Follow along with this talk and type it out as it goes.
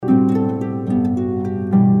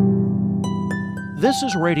This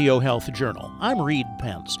is Radio Health Journal. I'm Reed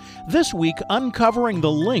Pence. This week, uncovering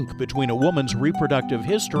the link between a woman's reproductive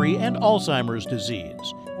history and Alzheimer's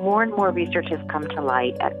disease. More and more research has come to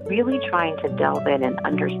light at really trying to delve in and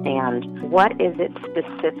understand what is it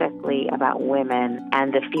specifically about women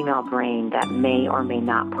and the female brain that may or may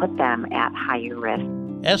not put them at higher risk.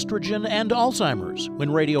 Estrogen and Alzheimer's,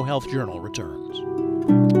 when Radio Health Journal returns.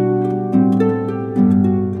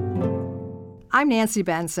 I'm Nancy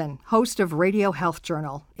Benson, host of Radio Health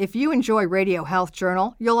Journal. If you enjoy Radio Health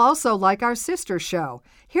Journal, you'll also like our sister show.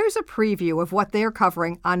 Here's a preview of what they're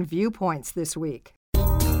covering on Viewpoints this week.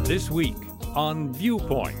 This week on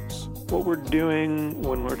Viewpoints. What we're doing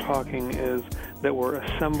when we're talking is that we're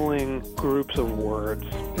assembling groups of words,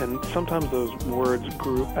 and sometimes those words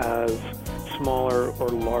group as smaller or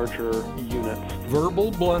larger units.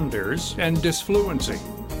 Verbal blunders and disfluency.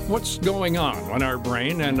 What's going on when our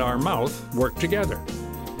brain and our mouth work together?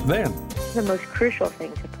 Then, the most crucial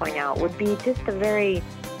thing to point out would be just the very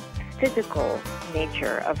physical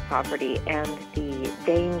nature of poverty and the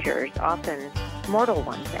dangers, often mortal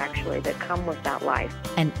ones actually, that come with that life.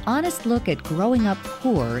 An honest look at growing up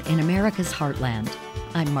poor in America's heartland.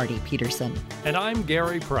 I'm Marty Peterson. And I'm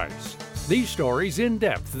Gary Price. These stories in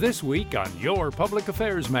depth this week on your public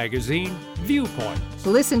affairs magazine, Viewpoints.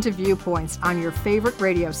 Listen to Viewpoints on your favorite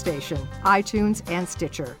radio station, iTunes and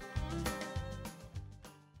Stitcher.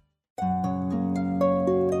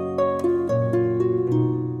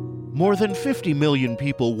 More than 50 million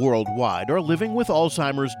people worldwide are living with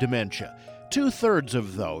Alzheimer's dementia. 2/3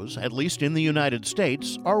 of those, at least in the United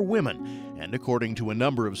States, are women. And according to a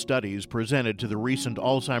number of studies presented to the recent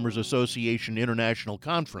Alzheimer's Association International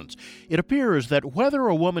Conference, it appears that whether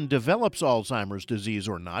a woman develops Alzheimer's disease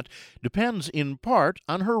or not depends in part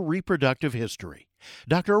on her reproductive history.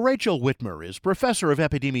 Dr. Rachel Whitmer is professor of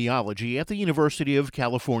epidemiology at the University of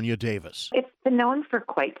California, Davis. It's been known for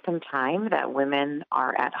quite some time that women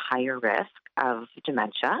are at higher risk of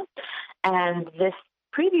dementia, and this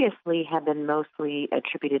previously had been mostly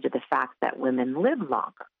attributed to the fact that women live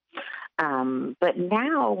longer. But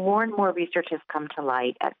now more and more research has come to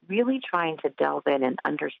light at really trying to delve in and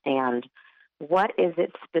understand what is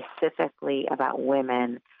it specifically about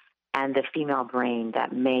women and the female brain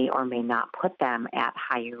that may or may not put them at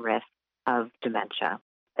higher risk of dementia.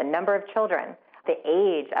 The number of children, the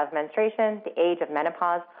age of menstruation, the age of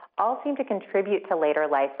menopause, all seem to contribute to later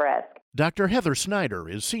life risk. Dr. Heather Snyder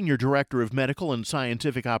is Senior Director of Medical and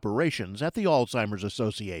Scientific Operations at the Alzheimer's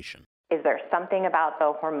Association. Is there something about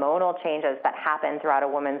the hormonal changes that happen throughout a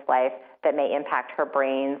woman's life that may impact her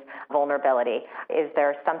brain's vulnerability? Is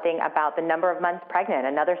there something about the number of months pregnant,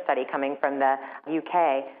 another study coming from the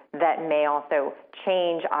UK, that may also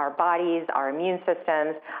change our bodies, our immune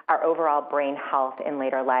systems, our overall brain health in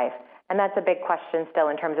later life? And that's a big question still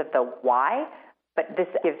in terms of the why. But this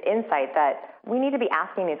gives insight that we need to be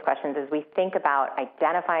asking these questions as we think about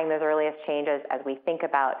identifying those earliest changes, as we think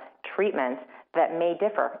about treatments that may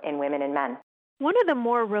differ in women and men. One of the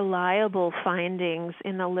more reliable findings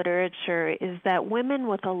in the literature is that women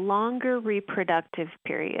with a longer reproductive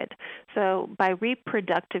period, so by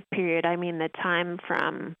reproductive period, I mean the time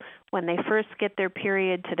from when they first get their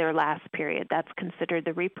period to their last period. That's considered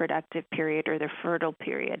the reproductive period or the fertile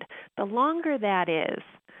period. The longer that is,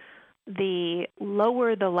 the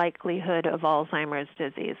lower the likelihood of Alzheimer's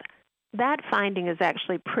disease. That finding is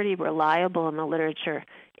actually pretty reliable in the literature,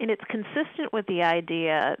 and it's consistent with the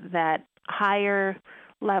idea that higher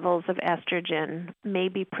levels of estrogen may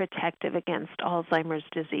be protective against Alzheimer's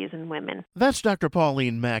disease in women. That's Dr.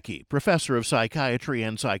 Pauline Mackey, professor of psychiatry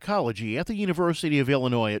and psychology at the University of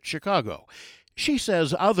Illinois at Chicago. She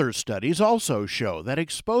says other studies also show that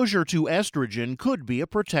exposure to estrogen could be a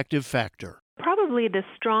protective factor. Probably the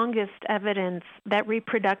strongest evidence that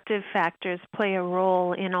reproductive factors play a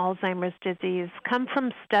role in Alzheimer's disease come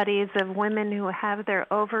from studies of women who have their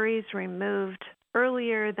ovaries removed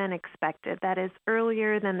earlier than expected, that is,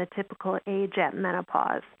 earlier than the typical age at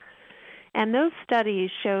menopause. And those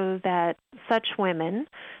studies show that such women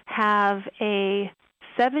have a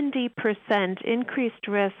 70% increased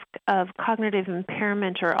risk of cognitive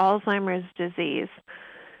impairment or Alzheimer's disease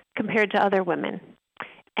compared to other women.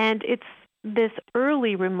 And it's this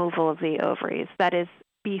early removal of the ovaries, that is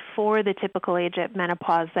before the typical age at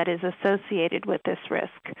menopause, that is associated with this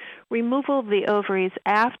risk. Removal of the ovaries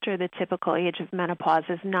after the typical age of menopause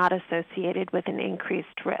is not associated with an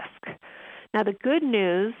increased risk. Now, the good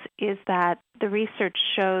news is that the research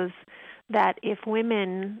shows that if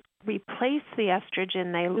women replace the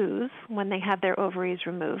estrogen they lose when they have their ovaries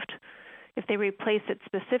removed, if they replace it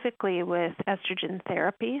specifically with estrogen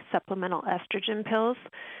therapy, supplemental estrogen pills,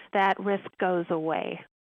 that risk goes away.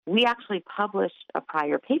 We actually published a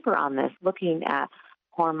prior paper on this looking at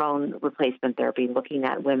hormone replacement therapy, looking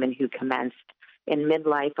at women who commenced in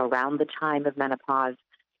midlife around the time of menopause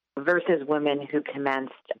versus women who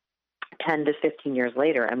commenced 10 to 15 years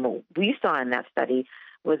later. And what we saw in that study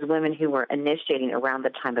was women who were initiating around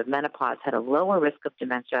the time of menopause had a lower risk of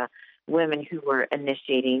dementia. Women who were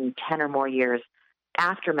initiating 10 or more years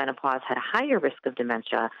after menopause had a higher risk of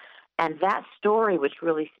dementia. And that story, which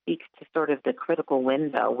really speaks to sort of the critical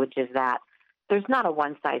window, which is that there's not a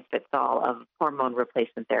one-size-fits-all of hormone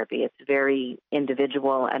replacement therapy. It's very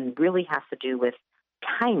individual and really has to do with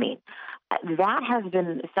timing. That has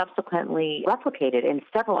been subsequently replicated in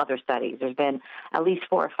several other studies. There's been at least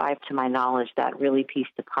 4 or 5, to my knowledge, that really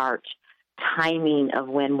pieced apart timing of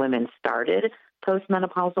when women started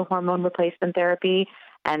postmenopausal hormone replacement therapy.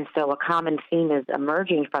 And so a common theme is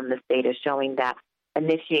emerging from this data showing that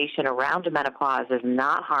initiation around menopause is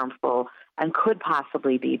not harmful and could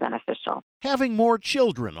possibly be beneficial. Having more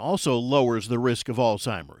children also lowers the risk of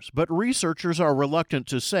Alzheimer's, but researchers are reluctant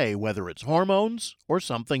to say whether it's hormones or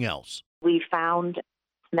something else. We found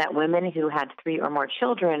that women who had 3 or more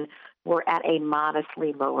children were at a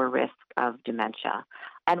modestly lower risk of dementia.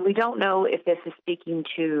 And we don't know if this is speaking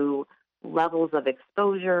to levels of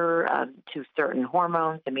exposure to certain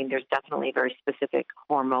hormones. I mean, there's definitely a very specific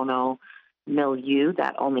hormonal milieu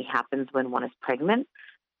that only happens when one is pregnant.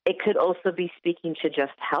 It could also be speaking to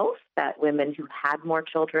just health, that women who had more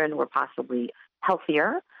children were possibly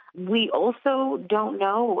healthier. We also don't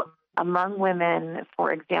know among women,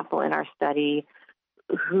 for example, in our study,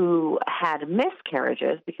 who had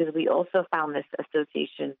miscarriages, because we also found this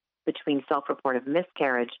association between self-reported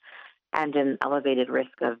miscarriage and an elevated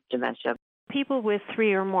risk of dementia. People with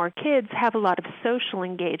 3 or more kids have a lot of social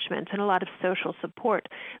engagement and a lot of social support.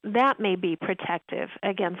 That may be protective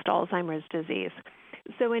against Alzheimer's disease.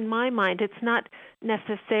 So in my mind, it's not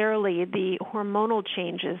necessarily the hormonal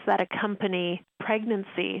changes that accompany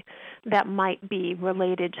pregnancy that might be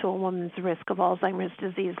related to a woman's risk of Alzheimer's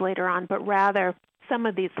disease later on, but rather some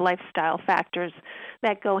of these lifestyle factors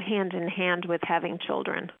that go hand in hand with having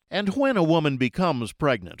children. And when a woman becomes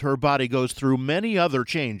pregnant, her body goes through many other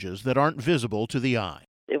changes that aren't visible to the eye.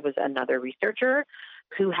 It was another researcher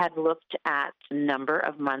who had looked at number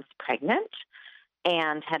of months pregnant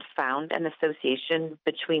and had found an association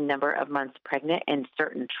between number of months pregnant and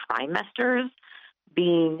certain trimesters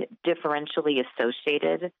being differentially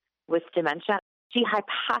associated with dementia. She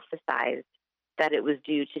hypothesized that it was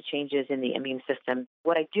due to changes in the immune system.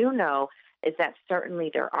 What I do know is that certainly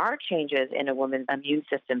there are changes in a woman's immune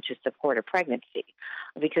system to support a pregnancy,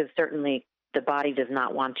 because certainly the body does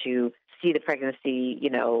not want to see the pregnancy,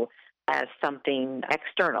 as something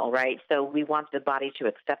external, right? So we want the body to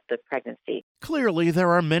accept the pregnancy. Clearly,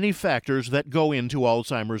 there are many factors that go into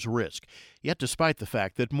Alzheimer's risk. Yet despite the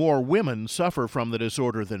fact that more women suffer from the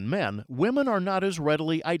disorder than men, women are not as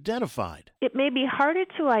readily identified. It may be harder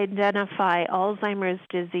to identify Alzheimer's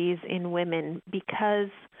disease in women because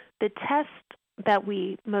the test that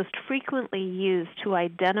we most frequently use to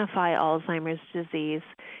identify Alzheimer's disease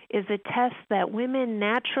is a test that women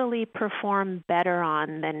naturally perform better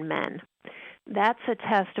on than men. That's a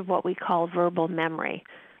test of what we call verbal memory.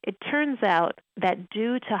 It turns out that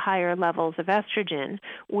due to higher levels of estrogen,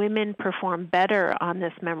 women perform better on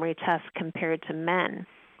this memory test compared to men.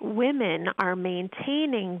 Women are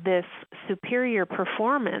maintaining this superior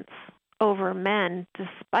performance over men,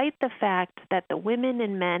 despite the fact that the women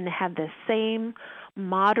and men have the same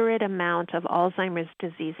moderate amount of Alzheimer's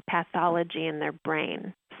disease pathology in their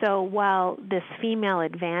brain. So while this female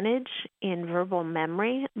advantage in verbal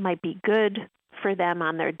memory might be good for them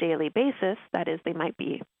on their daily basis, that is, they might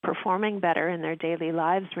be performing better in their daily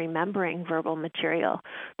lives, remembering verbal material,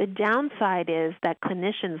 the downside is that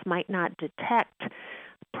clinicians might not detect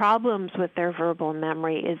problems with their verbal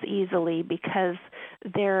memory as easily because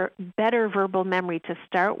their better verbal memory to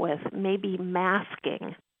start with may be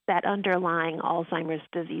masking that underlying Alzheimer's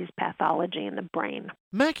disease pathology in the brain.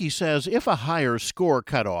 Mackey says if a higher score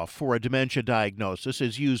cutoff for a dementia diagnosis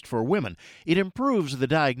is used for women, it improves the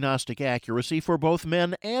diagnostic accuracy for both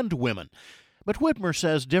men and women. But Whitmer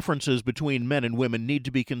says differences between men and women need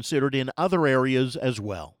to be considered in other areas as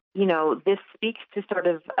well. This speaks to sort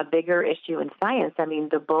of a bigger issue in science. I mean,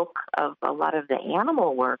 the bulk of a lot of the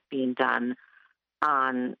animal work being done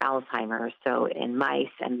on Alzheimer's, so in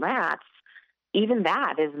mice and rats, even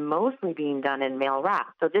that is mostly being done in male rats.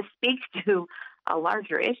 So this speaks to a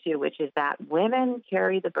larger issue, which is that women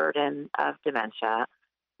carry the burden of dementia.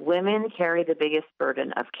 Women carry the biggest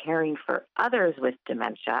burden of caring for others with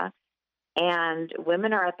dementia. And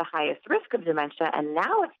women are at the highest risk of dementia. And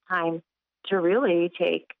now it's time to really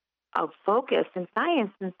take of focus in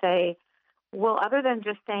science and say, well, other than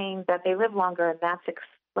just saying that they live longer and that's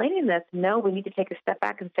explaining this, no, we need to take a step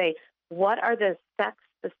back and say, what are the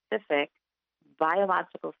sex-specific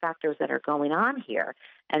biological factors that are going on here?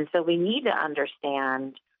 And so we need to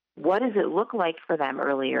understand, what does it look like for them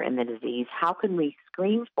earlier in the disease? How can we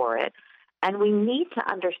screen for it? And we need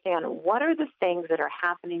to understand, what are the things that are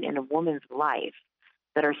happening in a woman's life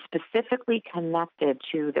that are specifically connected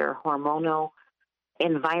to their hormonal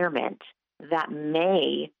environment that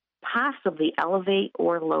may possibly elevate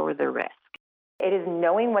or lower the risk. It is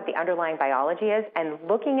knowing what the underlying biology is and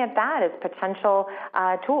looking at that as potential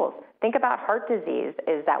tools. Think about heart disease,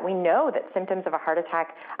 is that we know that symptoms of a heart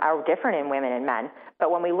attack are different in women and men. But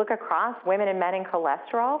when we look across women and men in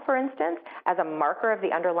cholesterol, for instance, as a marker of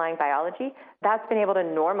the underlying biology, that's been able to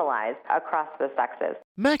normalize across the sexes.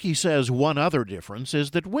 Mackey says one other difference is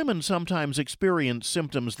that women sometimes experience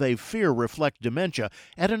symptoms they fear reflect dementia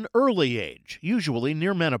at an early age, usually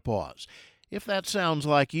near menopause. If that sounds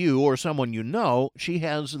like you or someone you know, she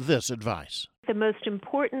has this advice. The most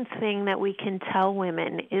important thing that we can tell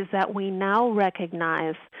women is that we now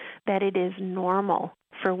recognize that it is normal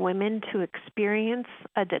for women to experience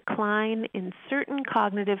a decline in certain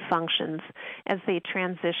cognitive functions as they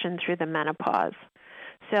transition through the menopause.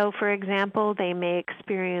 So, for example, they may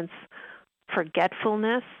experience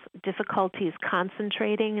forgetfulness, difficulties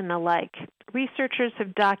concentrating, and the like. Researchers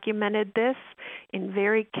have documented this in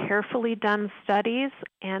very carefully done studies,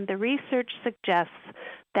 and the research suggests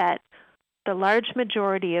that the large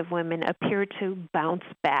majority of women appear to bounce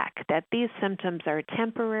back, that these symptoms are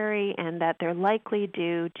temporary and that they're likely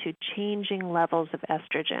due to changing levels of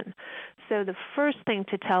estrogen. So the first thing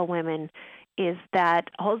to tell women is that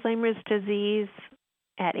Alzheimer's disease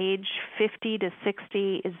at age 50 to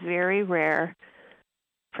 60 is very rare.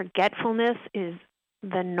 Forgetfulness is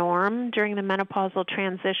the norm during the menopausal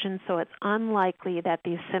transition, so it's unlikely that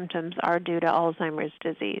these symptoms are due to Alzheimer's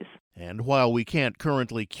disease. And while we can't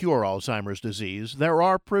currently cure Alzheimer's disease, there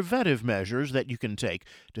are preventive measures that you can take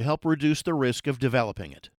to help reduce the risk of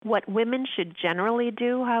developing it. What women should generally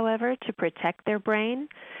do, however, to protect their brain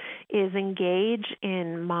is engage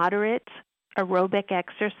in moderate aerobic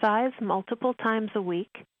exercise multiple times a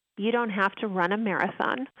week. You don't have to run a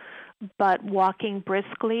marathon, but walking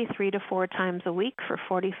briskly 3 to 4 times a week for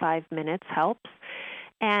 45 minutes helps.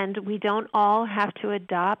 And we don't all have to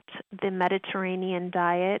adopt the Mediterranean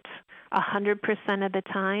diet 100% of the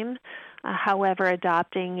time. However,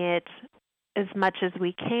 adopting it as much as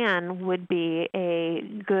we can would be a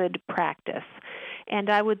good practice. And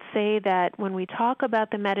I would say that when we talk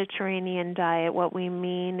about the Mediterranean diet, what we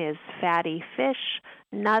mean is fatty fish,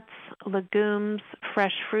 nuts, legumes,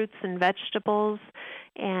 fresh fruits and vegetables,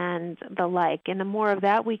 and the like. And the more of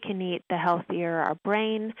that we can eat, the healthier our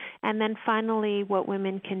brain. And then finally, what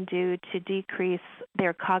women can do to decrease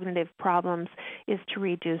their cognitive problems is to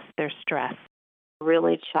reduce their stress.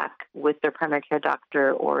 Really check with their primary care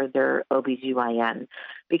doctor or their OBGYN,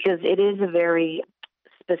 because it is a very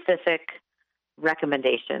specific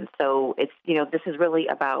recommendation. So it's, this is really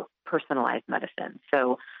about personalized medicine.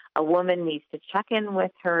 So a woman needs to check in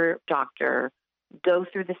with her doctor, go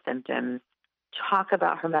through the symptoms, talk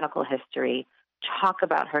about her medical history, talk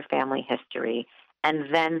about her family history, and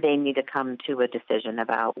then they need to come to a decision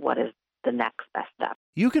about what is the next best step.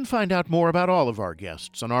 You can find out more about all of our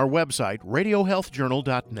guests on our website,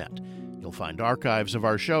 radiohealthjournal.net. You'll find archives of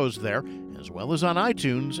our shows there, as well as on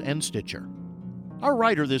iTunes and Stitcher. Our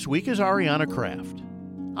writer this week is Ariana Kraft.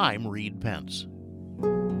 I'm Reed Pence.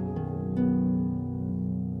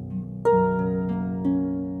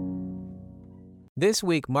 This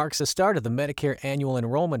week marks the start of the Medicare annual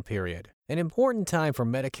enrollment period, an important time for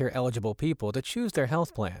Medicare-eligible people to choose their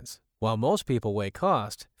health plans. While most people weigh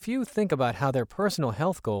cost, few think about how their personal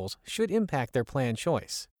health goals should impact their plan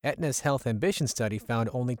choice. Aetna's Health Ambition study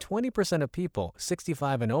found only 20% of people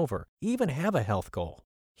 65 and over even have a health goal.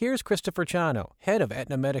 Here's Christopher Chano, head of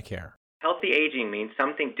Aetna Medicare. Healthy aging means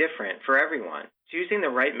something different for everyone. Choosing the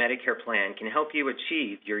right Medicare plan can help you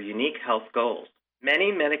achieve your unique health goals.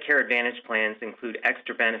 Many Medicare Advantage plans include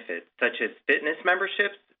extra benefits such as fitness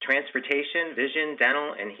memberships, transportation, vision,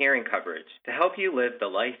 dental, and hearing coverage to help you live the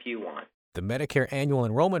life you want. The Medicare annual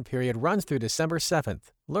enrollment period runs through December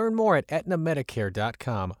 7th. Learn more at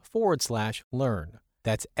aetnamedicare.com/learn.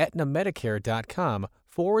 That's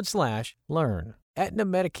aetnamedicare.com/learn. Aetna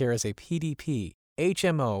Medicare is a PDP,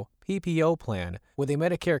 HMO, PPO plan with a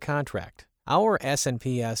Medicare contract. Our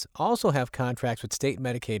SNPS also have contracts with state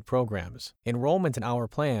Medicaid programs. Enrollment in our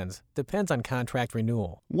plans depends on contract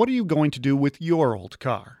renewal. What are you going to do with your old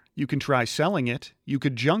car? You can try selling it, you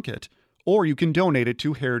could junk it, or you can donate it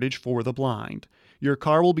to Heritage for the Blind. Your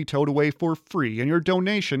car will be towed away for free and your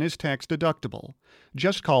donation is tax deductible.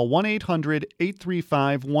 Just call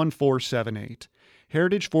 1-800-835-1478.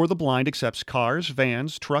 Heritage for the Blind accepts cars,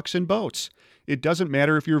 vans, trucks, and boats. It doesn't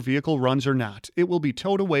matter if your vehicle runs or not. It will be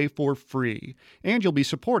towed away for free, and you'll be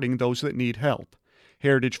supporting those that need help.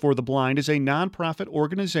 Heritage for the Blind is a nonprofit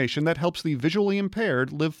organization that helps the visually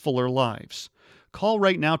impaired live fuller lives. Call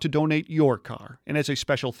right now to donate your car, and as a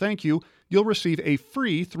special thank you, you'll receive a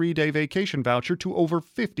free 3-day vacation voucher to over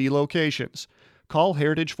 50 locations. Call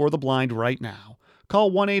Heritage for the Blind right now.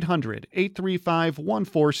 Call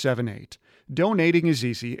 1-800-835-1478. Donating is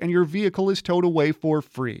easy, and your vehicle is towed away for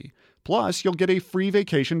free. Plus, you'll get a free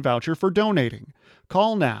vacation voucher for donating.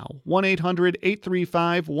 Call now,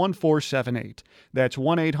 1-800-835-1478. That's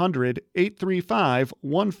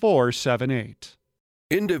 1-800-835-1478.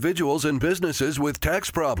 Individuals and businesses with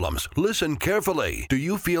tax problems, listen carefully. Do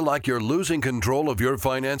you feel like you're losing control of your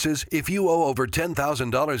finances? If you owe over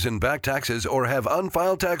 $10,000 in back taxes or have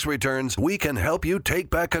unfiled tax returns, we can help you take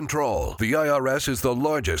back control. The IRS is the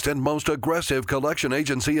largest and most aggressive collection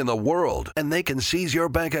agency in the world, and they can seize your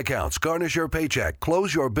bank accounts, garnish your paycheck,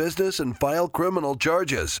 close your business, and file criminal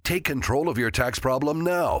charges. Take control of your tax problem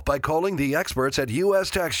now by calling the experts at U.S.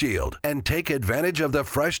 Tax Shield and take advantage of the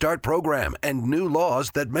Fresh Start program and new laws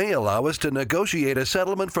that may allow us to negotiate a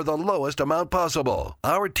settlement for the lowest amount possible.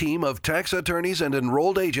 Our team of tax attorneys and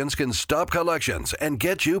enrolled agents can stop collections and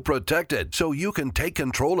get you protected so you can take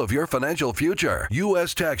control of your financial future.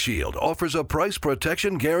 U.S. Tax Shield offers a price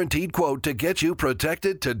protection guaranteed quote to get you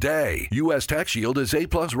protected today. U.S. Tax Shield is A+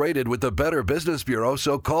 rated with the Better Business Bureau,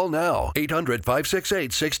 so call now.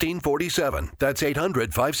 800-568-1647. That's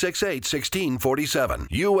 800-568-1647.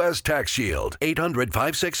 U.S. Tax Shield.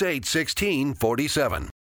 800-568-1647.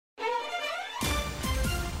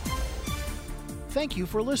 Thank you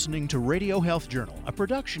for listening to Radio Health Journal, a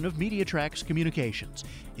production of MediaTrax Communications.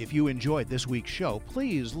 If you enjoyed this week's show,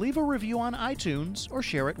 please leave a review on iTunes or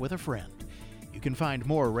share it with a friend. You can find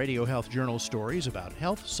more Radio Health Journal stories about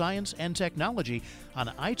health, science, and technology on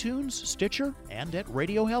iTunes, Stitcher, and at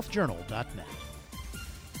radiohealthjournal.net.